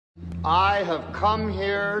I have come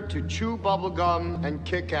here to chew bubblegum and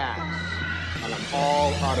kick ass. And I'm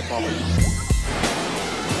all out of bubblegum.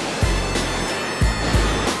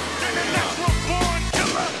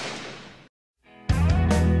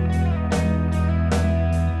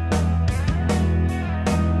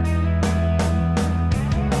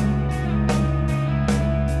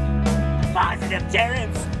 Positive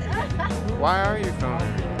Terrence! Why are you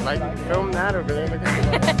filming? Like, film that over there.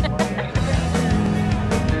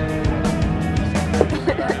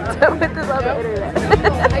 Don't put this on the internet.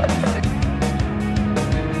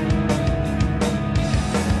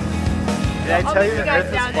 Did I tell you the Earth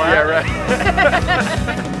is flat? Yeah, right.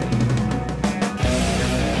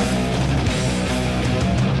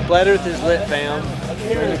 Flat Earth is lit, fam.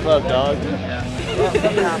 We're in the club, dog. Yeah.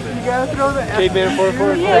 You gotta throw the Caveman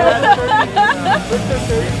 444.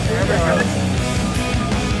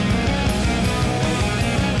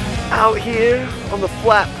 Out here on the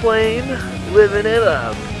flat plane, living it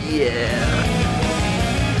up. Yeah.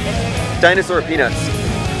 Dinosaur peanuts.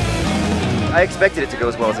 I expected it to go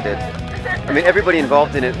as well as it did. I mean, everybody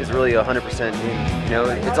involved in it is really 100% me. You know,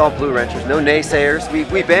 it's all blue wrenchers, no naysayers.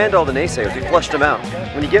 We banned all the naysayers, we flushed them out.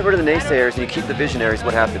 When you get rid of the naysayers and you keep the visionaries,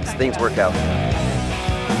 what happens? Things work out.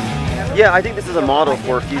 Yeah, I think this is a model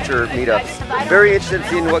for future meetups. Very interested in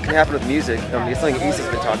seeing what can happen with music. It's something Issa's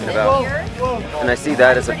been talking about. And I see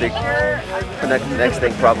that as a big next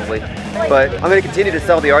thing probably. But I'm going to continue to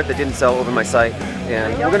sell the art that didn't sell over my site.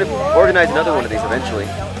 And we're going to organize another one of these eventually.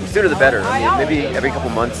 The sooner the better. I mean, maybe every couple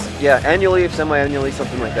months. Yeah, annually, semi-annually,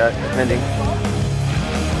 something like that, depending.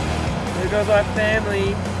 There goes our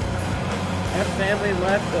family. Our family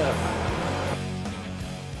left us.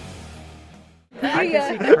 I can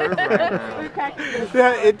see curve right now.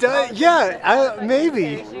 Yeah, it does. Yeah,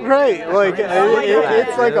 maybe. Right. Like,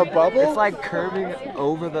 it's like a bubble. It's like curving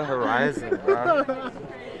over the horizon, bro.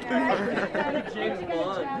 James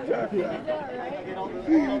Bond.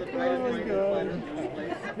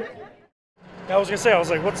 I was gonna say, I was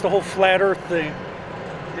like, what's the whole flat Earth thing?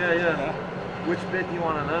 Yeah. Which bit do you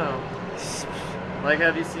want to know? Like,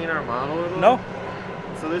 have you seen our model at all? No.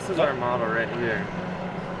 So this is our model right here.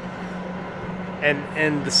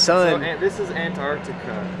 And the sun. So, this is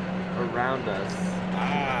Antarctica around us.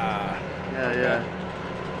 Ah. Yeah.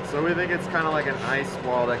 So we think it's kind of like an ice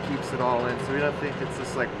wall that keeps it all in. So we don't think it's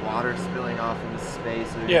just like water spilling off into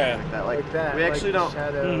space or anything like that. Like that. We actually don't.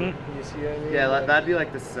 Shadow. You see what I mean? Yeah, that'd be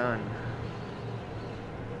like the sun.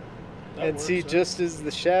 And see, just as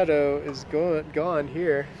the shadow is gone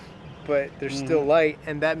here, but there's still light,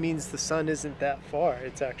 and that means the sun isn't that far.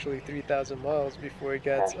 It's actually 3,000 miles before it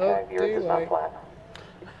gets daylight.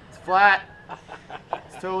 It's flat.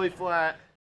 It's totally flat.